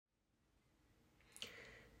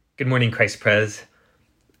Good morning, Christ Pres.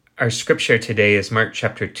 Our scripture today is Mark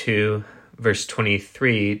chapter 2, verse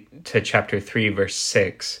 23 to chapter 3, verse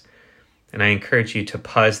 6. And I encourage you to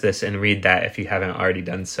pause this and read that if you haven't already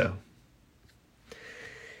done so.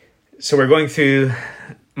 So we're going through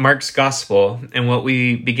Mark's gospel, and what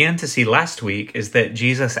we began to see last week is that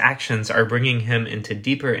Jesus' actions are bringing him into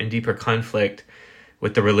deeper and deeper conflict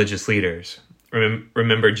with the religious leaders.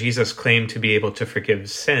 Remember, Jesus claimed to be able to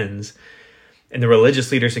forgive sins, and the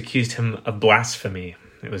religious leaders accused him of blasphemy.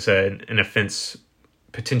 It was an offense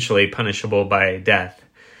potentially punishable by death.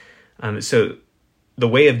 So the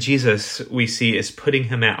way of Jesus, we see, is putting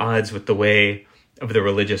him at odds with the way of the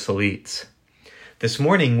religious elites. This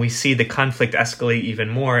morning, we see the conflict escalate even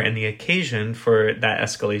more, and the occasion for that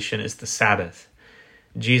escalation is the Sabbath.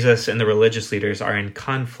 Jesus and the religious leaders are in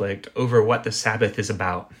conflict over what the Sabbath is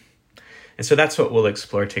about. And so that's what we'll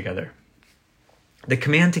explore together. The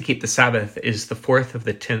command to keep the Sabbath is the fourth of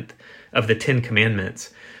the 10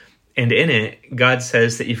 commandments. And in it, God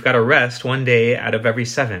says that you've got to rest one day out of every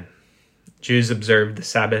 7. Jews observed the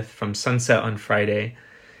Sabbath from sunset on Friday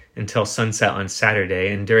until sunset on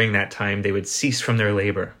Saturday, and during that time, they would cease from their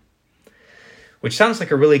labor. Which sounds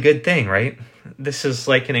like a really good thing, right? This is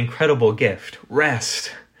like an incredible gift.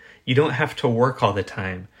 Rest. You don't have to work all the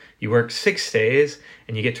time. You work 6 days,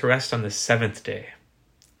 and you get to rest on the 7th day.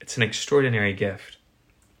 It's an extraordinary gift.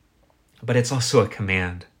 But it's also a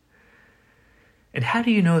command. And how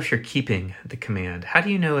do you know if you're keeping the command? How do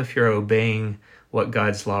you know if you're obeying what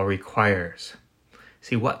God's law requires?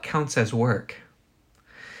 See, what counts as work?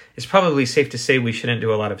 It's probably safe to say we shouldn't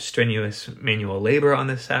do a lot of strenuous manual labor on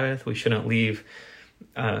the Sabbath. We shouldn't leave,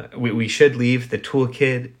 we should leave the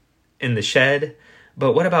toolkit in the shed.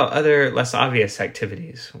 But what about other less obvious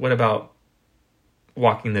activities? What about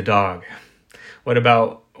walking the dog? What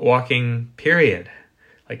about walking, period?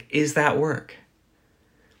 Like, is that work?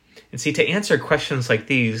 And see, to answer questions like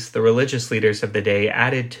these, the religious leaders of the day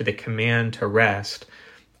added to the command to rest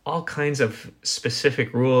all kinds of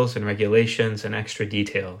specific rules and regulations and extra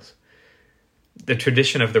details. The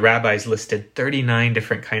tradition of the rabbis listed 39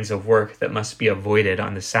 different kinds of work that must be avoided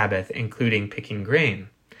on the Sabbath, including picking grain,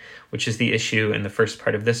 which is the issue in the first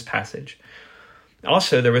part of this passage.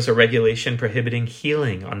 Also, there was a regulation prohibiting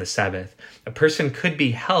healing on the Sabbath. A person could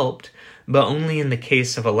be helped, but only in the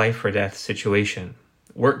case of a life or death situation.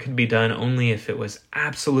 Work could be done only if it was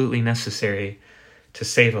absolutely necessary to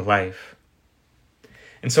save a life.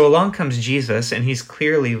 And so along comes Jesus, and he's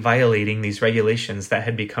clearly violating these regulations that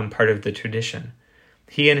had become part of the tradition.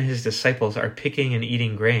 He and his disciples are picking and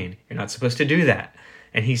eating grain. You're not supposed to do that.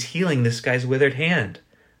 And he's healing this guy's withered hand.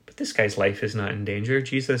 But this guy's life is not in danger.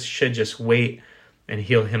 Jesus should just wait and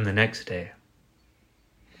heal him the next day.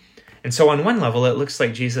 And so on one level, it looks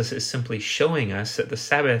like Jesus is simply showing us that the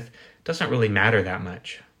Sabbath doesn't really matter that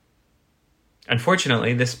much.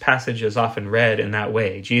 Unfortunately, this passage is often read in that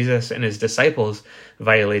way. Jesus and his disciples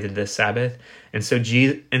violated the Sabbath, and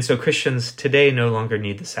so Christians today no longer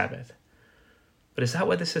need the Sabbath. But is that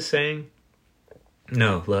what this is saying?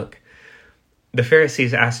 No, look. The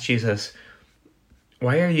Pharisees asked Jesus,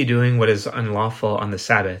 "Why are you doing what is unlawful on the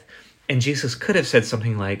Sabbath?" And Jesus could have said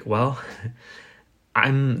something like, "Well,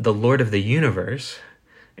 I'm the Lord of the universe,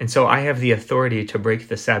 and so I have the authority to break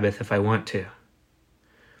the Sabbath if I want to."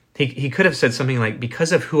 He could have said something like,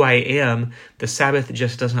 "Because of who I am, the Sabbath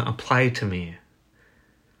just doesn't apply to me."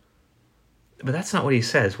 But that's not what he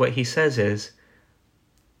says. What he says is,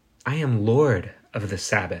 "I am Lord of the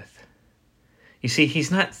Sabbath." You see,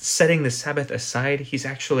 he's not setting the Sabbath aside. He's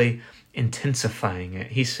actually intensifying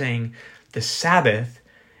it. He's saying, the Sabbath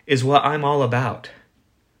is what I'm all about.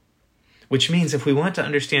 Which means if we want to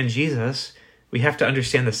understand Jesus, we have to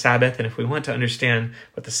understand the Sabbath, and if we want to understand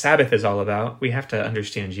what the Sabbath is all about, we have to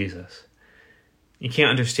understand Jesus. You can't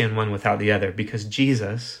understand one without the other, because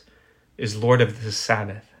Jesus is Lord of the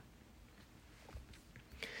Sabbath.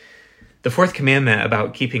 The fourth commandment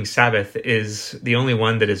about keeping Sabbath is the only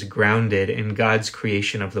one that is grounded in God's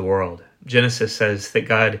creation of the world. Genesis says that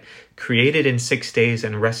God created in 6 days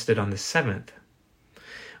and rested on the 7th.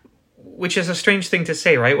 Which is a strange thing to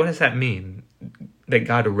say, right? What does that mean? That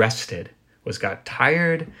God rested? Was God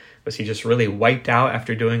tired? Was he just really wiped out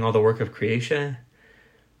after doing all the work of creation?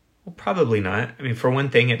 Well, probably not. I mean, for one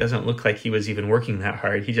thing, it doesn't look like he was even working that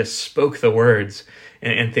hard. He just spoke the words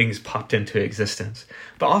and things popped into existence.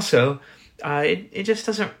 But also, it just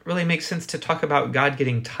doesn't really make sense to talk about God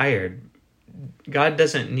getting tired. God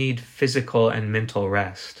doesn't need physical and mental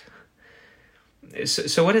rest.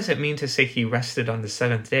 So what does it mean to say he rested on the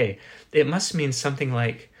 7th day? It must mean something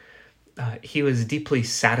like he was deeply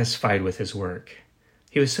satisfied with his work.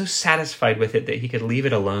 He was so satisfied with it that he could leave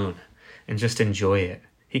it alone and just enjoy it.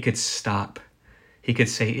 He could stop. He could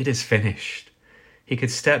say, it is finished. He could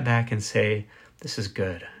step back and say, this is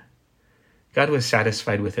good. God was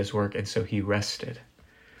satisfied with his work, and so he rested.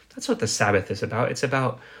 That's what the Sabbath is about. It's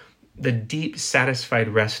about the deep, satisfied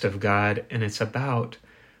rest of God, and it's about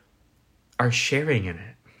our sharing in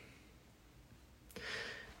it.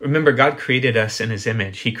 Remember, God created us in his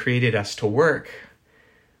image. He created us to work,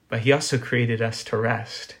 but he also created us to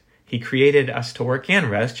rest. He created us to work and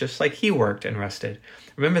rest, just like he worked and rested.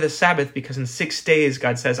 Remember the Sabbath, because in 6 days,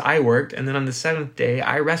 God says, I worked, and then on the 7th day,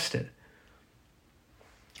 I rested.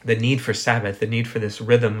 The need for Sabbath, the need for this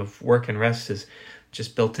rhythm of work and rest is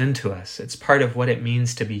just built into us. It's part of what it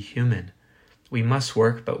means to be human. We must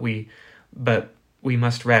work, but we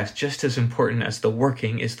must rest. Just as important as the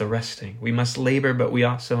working is the resting. We must labor, but we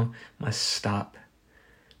also must stop.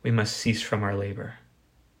 We must cease from our labor.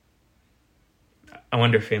 I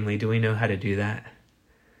wonder, family, do we know how to do that?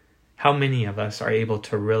 How many of us are able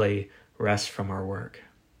to really rest from our work?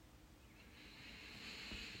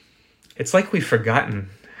 It's like we've forgotten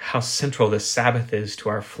how central the Sabbath is to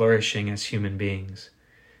our flourishing as human beings.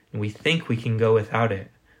 And we think we can go without it.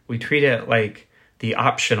 We treat it like the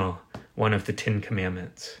optional one of the 10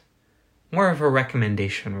 Commandments. More of a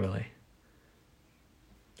recommendation, really.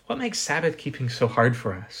 What makes Sabbath keeping so hard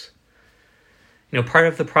for us? Part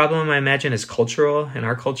of the problem, I imagine, is cultural. In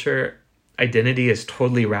our culture, identity is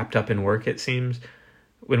totally wrapped up in work, it seems.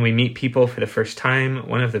 When we meet people for the first time,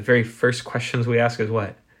 one of the very first questions we ask is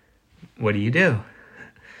what? What do you do?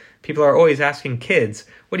 People are always asking kids,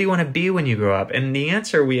 what do you want to be when you grow up? And the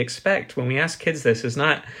answer we expect when we ask kids this is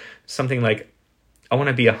not something like, I want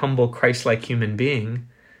to be a humble, Christ-like human being.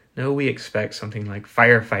 No, we expect something like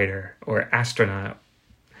firefighter or astronaut.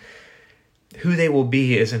 Who they will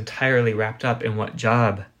be is entirely wrapped up in what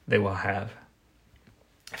job they will have.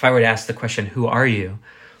 If I were to ask the question, who are you?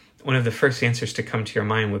 One of the first answers to come to your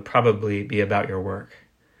mind would probably be about your work,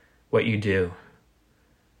 what you do.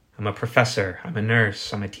 I'm a professor, I'm a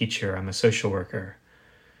nurse, I'm a teacher, I'm a social worker.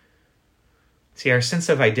 See, our sense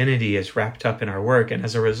of identity is wrapped up in our work, and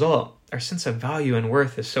as a result, our sense of value and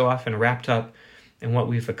worth is so often wrapped up in what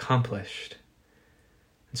we've accomplished.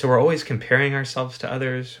 And so we're always comparing ourselves to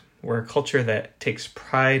others. We're a culture that takes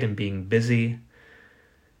pride in being busy,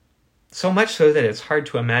 so much so that it's hard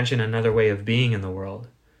to imagine another way of being in the world.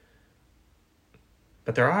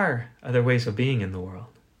 But there are other ways of being in the world.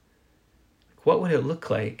 What would it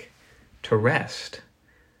look like to rest?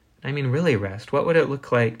 I mean, really rest. What would it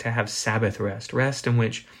look like to have Sabbath rest? Rest in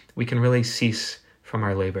which we can really cease from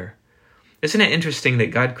our labor. Isn't it interesting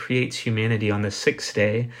that God creates humanity on the 6th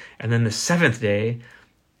day, and then the 7th day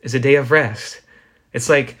is a day of rest? It's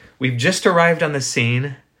like we've just arrived on the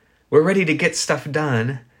scene, we're ready to get stuff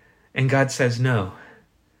done, and God says, no,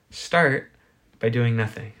 start by doing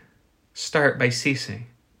nothing. Start by ceasing,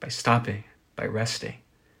 by stopping, by resting.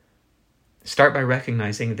 Start by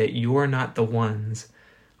recognizing that you're not the ones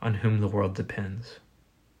on whom the world depends.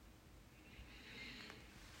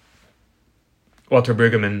 Walter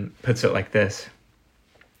Brueggemann puts it like this: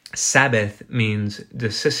 Sabbath means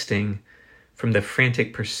desisting from the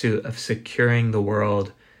frantic pursuit of securing the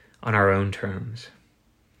world on our own terms.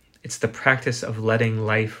 It's the practice of letting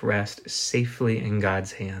life rest safely in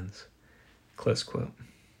God's hands. Close quote.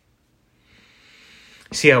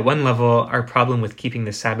 See, at one level, our problem with keeping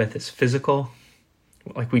the Sabbath is physical.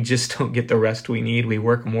 Like we just don't get the rest we need. We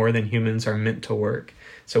work more than humans are meant to work.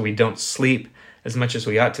 So we don't sleep as much as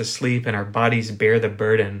we ought to sleep, and our bodies bear the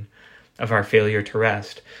burden of our failure to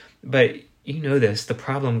rest. But you know this, the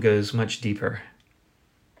problem goes much deeper.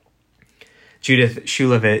 Judith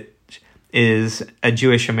Shulevitz is a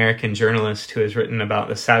Jewish American journalist who has written about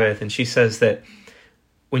the Sabbath, and she says that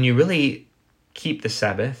when you really keep the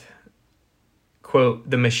Sabbath, quote,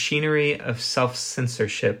 the machinery of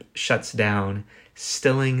self-censorship shuts down,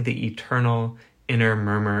 stilling the eternal inner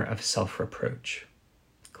murmur of self-reproach.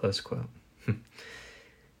 Close quote.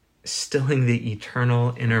 Stilling the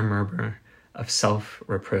eternal inner murmur of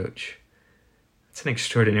self-reproach. It's an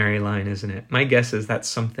extraordinary line, isn't it? My guess is that's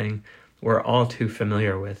something we're all too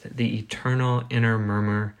familiar with, the eternal inner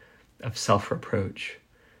murmur of self-reproach.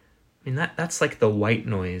 I mean, that's like the white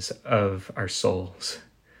noise of our souls.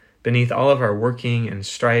 Beneath all of our working and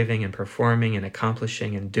striving and performing and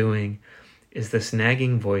accomplishing and doing is this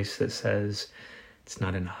nagging voice that says, it's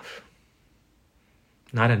not enough.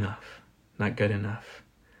 Not enough. Not good enough.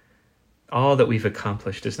 All that we've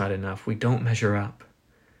accomplished is not enough. We don't measure up.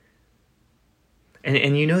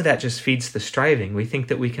 And you know that just feeds the striving. We think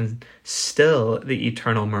that we can still the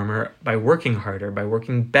eternal murmur by working harder, by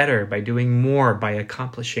working better, by doing more, by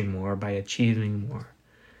accomplishing more, by achieving more.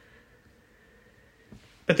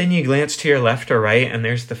 But then you glance to your left or right, and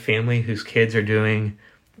there's the family whose kids are doing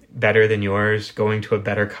better than yours, going to a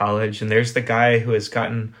better college. And there's the guy who has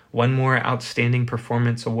gotten one more outstanding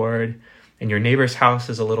performance award. And your neighbor's house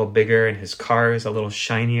is a little bigger and his car is a little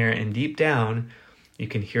shinier. And deep down, you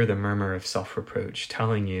can hear the murmur of self-reproach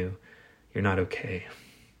telling you you're not okay,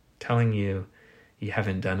 telling you you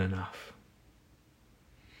haven't done enough.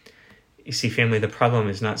 You see, family, the problem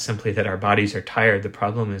is not simply that our bodies are tired. The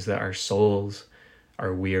problem is that our souls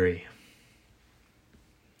are weary.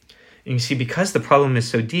 And you see, because the problem is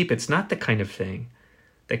so deep, it's not the kind of thing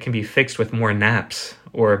that can be fixed with more naps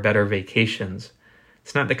or better vacations.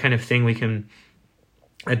 It's not the kind of thing we can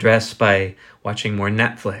address by watching more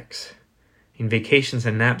Netflix. And vacations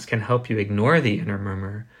and naps can help you ignore the inner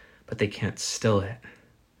murmur, but they can't still it.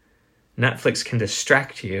 Netflix can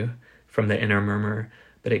distract you from the inner murmur,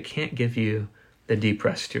 but it can't give you the deep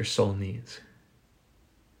rest your soul needs.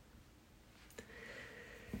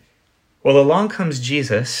 Well, along comes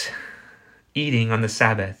Jesus, eating on the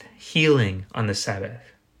Sabbath, healing on the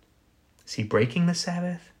Sabbath. Is he breaking the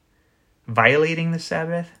Sabbath? Violating the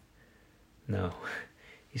Sabbath? No.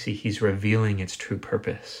 You see, he's revealing its true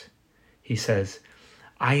purpose. He says,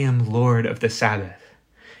 I am Lord of the Sabbath.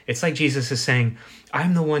 It's like Jesus is saying,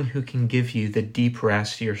 I'm the one who can give you the deep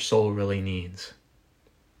rest your soul really needs.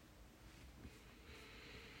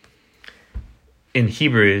 In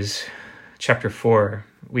Hebrews chapter 4,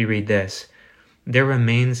 we read this, there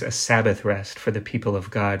remains a Sabbath rest for the people of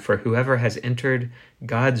God, for whoever has entered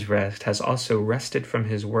God's rest has also rested from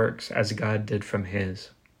his works as God did from his.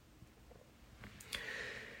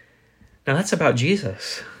 Now that's about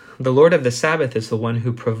Jesus. The Lord of the Sabbath is the one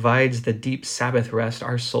who provides the deep Sabbath rest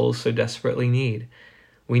our souls so desperately need.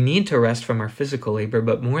 We need to rest from our physical labor,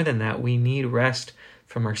 but more than that, we need rest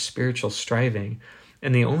from our spiritual striving.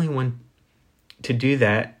 And the only way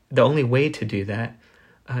to do that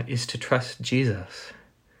is to trust Jesus,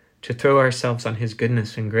 to throw ourselves on his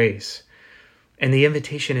goodness and grace. And the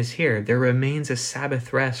invitation is here. There remains a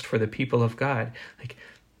Sabbath rest for the people of God. Like,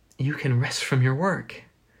 you can rest from your work.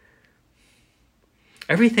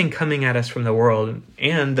 Everything coming at us from the world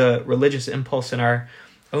and the religious impulse in our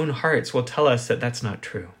own hearts will tell us that that's not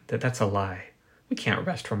true, that that's a lie. We can't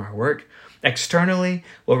rest from our work. Externally,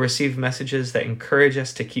 we'll receive messages that encourage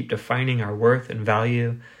us to keep defining our worth and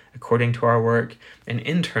value according to our work. And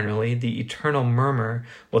internally, the eternal murmur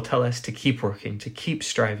will tell us to keep working, to keep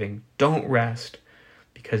striving. Don't rest,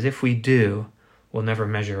 because if we do, we'll never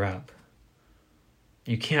measure up.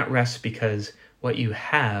 You can't rest because what you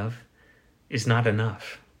have is not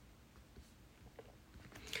enough.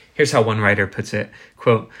 Here's how one writer puts it,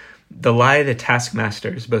 quote, the lie the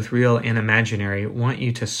taskmasters, both real and imaginary, want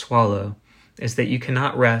you to swallow is that you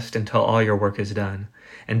cannot rest until all your work is done,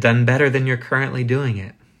 and done better than you're currently doing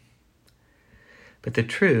it. But the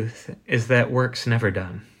truth is that work's never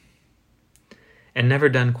done, and never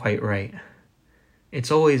done quite right.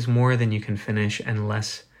 It's always more than you can finish and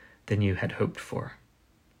less than you had hoped for.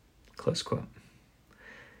 Close quote.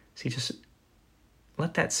 See, just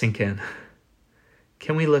let that sink in.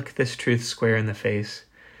 Can we look this truth square in the face?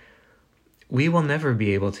 We will never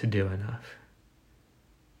be able to do enough.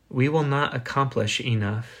 We will not accomplish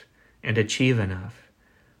enough and achieve enough.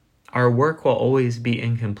 Our work will always be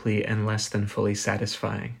incomplete and less than fully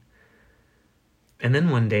satisfying. And then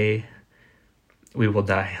one day, we will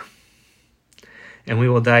die. And we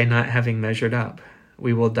will die not having measured up.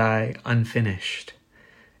 We will die unfinished.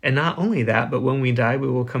 And not only that, but when we die, we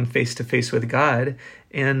will come face to face with God,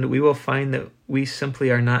 and we will find that we simply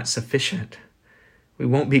are not sufficient. We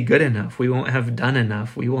won't be good enough. We won't have done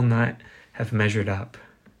enough. We will not have measured up.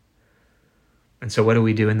 And so what do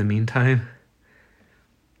we do in the meantime?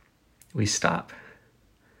 We stop.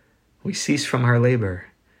 We cease from our labor.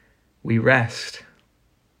 We rest.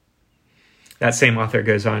 That same author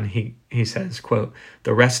goes on, he says, quote,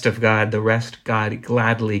 the rest of God, the rest God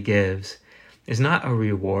gladly gives, is not a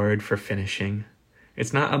reward for finishing.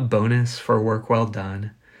 It's not a bonus for work well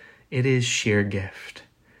done. It is sheer gift.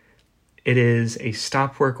 It is a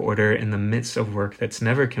stop work order in the midst of work that's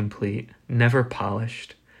never complete, never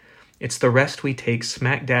polished. It's the rest we take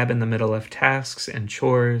smack dab in the middle of tasks and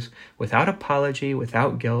chores, without apology,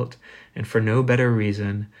 without guilt, and for no better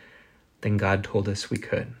reason than God told us we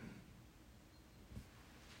could.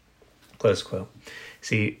 Close quote.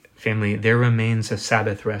 See, family, there remains a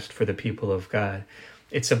Sabbath rest for the people of God.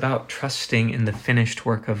 It's about trusting in the finished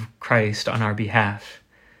work of Christ on our behalf,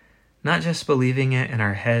 not just believing it in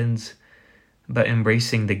our heads, but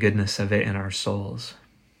embracing the goodness of it in our souls.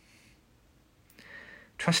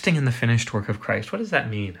 Trusting in the finished work of Christ. What does that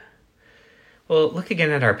mean? Well, look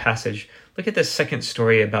again at our passage. Look at this second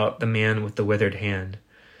story about the man with the withered hand.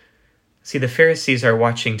 See, the Pharisees are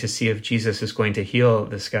watching to see if Jesus is going to heal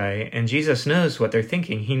this guy, and Jesus knows what they're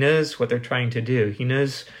thinking. He knows what they're trying to do. He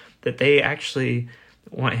knows that they actually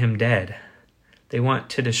want him dead. They want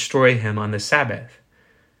to destroy him on the Sabbath.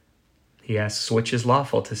 He asks, which is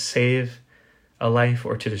lawful, to save a life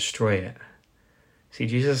or to destroy it? See,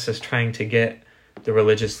 Jesus is trying to get the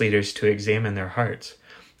religious leaders to examine their hearts.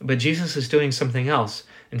 But Jesus is doing something else.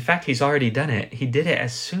 In fact, he's already done it. He did it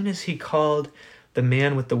as soon as he called the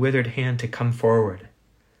man with the withered hand to come forward.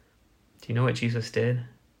 Do you know what Jesus did?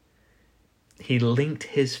 He linked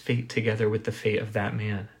his fate together with the fate of that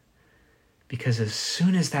man. Because as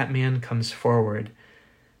soon as that man comes forward,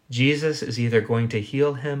 Jesus is either going to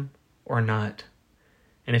heal him or not.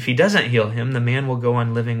 And if he doesn't heal him, the man will go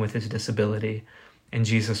on living with his disability, and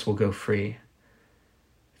Jesus will go free.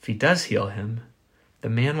 If he does heal him, the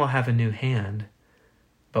man will have a new hand,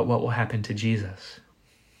 but what will happen to Jesus?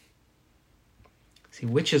 See,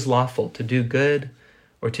 which is lawful, to do good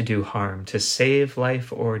or to do harm, to save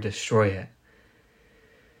life or destroy it?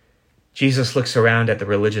 Jesus looks around at the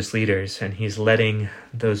religious leaders and he's letting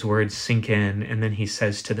those words sink in, and then he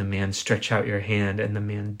says to the man, stretch out your hand, and the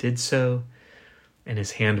man did so, and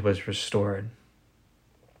his hand was restored.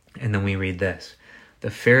 And then we read this: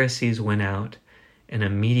 the Pharisees went out and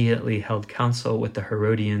immediately held counsel with the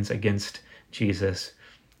Herodians against Jesus,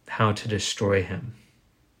 how to destroy him.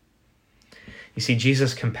 You see,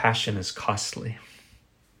 Jesus' compassion is costly.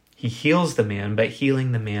 He heals the man, but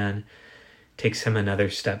healing the man takes him another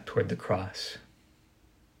step toward the cross.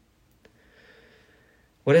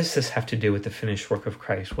 What does this have to do with the finished work of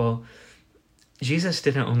Christ? Well, Jesus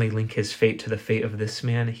didn't only link his fate to the fate of this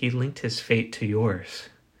man, he linked his fate to yours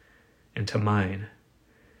and to mine,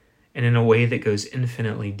 and in a way that goes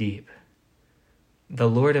infinitely deep. The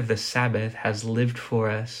Lord of the Sabbath has lived for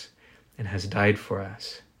us and has died for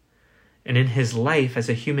us. And in his life as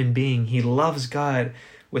a human being, he loves God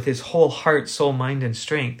with his whole heart, soul, mind, and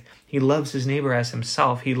strength. He loves his neighbor as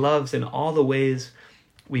himself. He loves in all the ways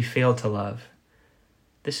we fail to love.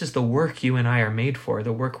 This is the work you and I are made for,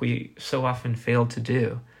 the work we so often fail to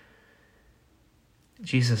do.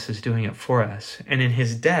 Jesus is doing it for us. And in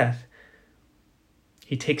his death,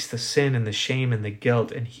 he takes the sin and the shame and the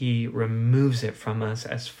guilt and he removes it from us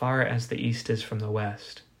as far as the east is from the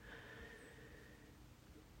west.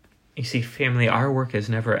 You see, family, our work is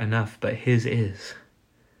never enough, but his is.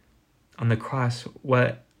 On the cross,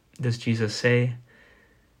 what does Jesus say?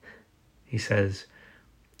 He says,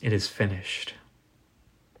 it is finished.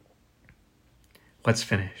 What's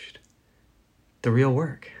finished? The real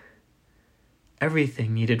work.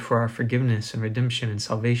 Everything needed for our forgiveness and redemption and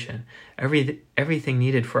salvation. Everything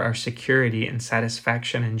needed for our security and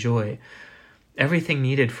satisfaction and joy. Everything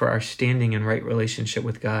needed for our standing in right relationship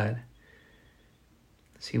with God.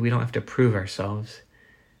 See, we don't have to prove ourselves,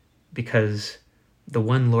 because the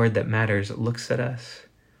one Lord that matters looks at us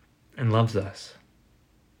and loves us.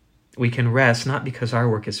 We can rest not because our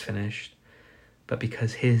work is finished, but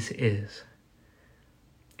because his is.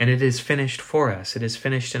 And it is finished for us. It is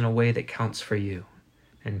finished in a way that counts for you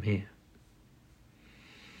and me.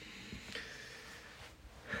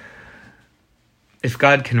 If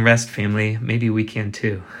God can rest, family, maybe we can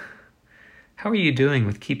too. How are you doing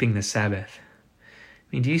with keeping the Sabbath?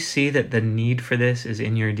 I mean, do you see that the need for this is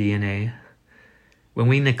in your DNA? When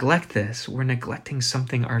we neglect this, we're neglecting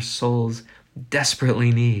something our souls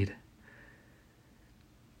desperately need.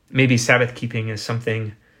 Maybe Sabbath keeping is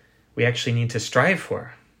something we actually need to strive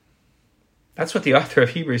for. That's what the author of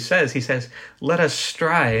Hebrews says. He says, let us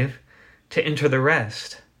strive to enter the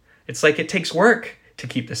rest. It's like it takes work to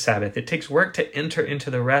keep the Sabbath. It takes work to enter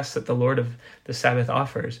into the rest that the Lord of the Sabbath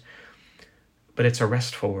offers. But it's a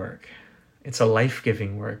restful work. It's a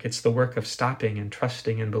life-giving work. It's the work of stopping and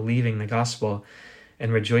trusting and believing the gospel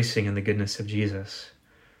and rejoicing in the goodness of Jesus.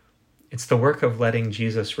 It's the work of letting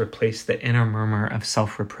Jesus replace the inner murmur of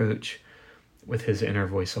self-reproach with his inner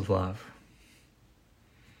voice of love.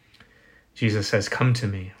 Jesus says, come to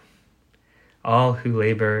me, all who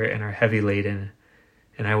labor and are heavy laden,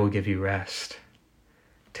 and I will give you rest.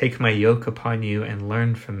 Take my yoke upon you and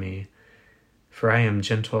learn from me, for I am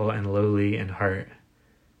gentle and lowly in heart,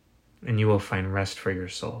 and you will find rest for your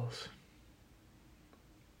souls.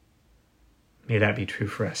 May that be true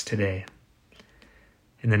for us today.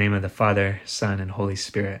 In the name of the Father, Son, and Holy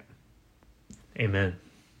Spirit. Amen.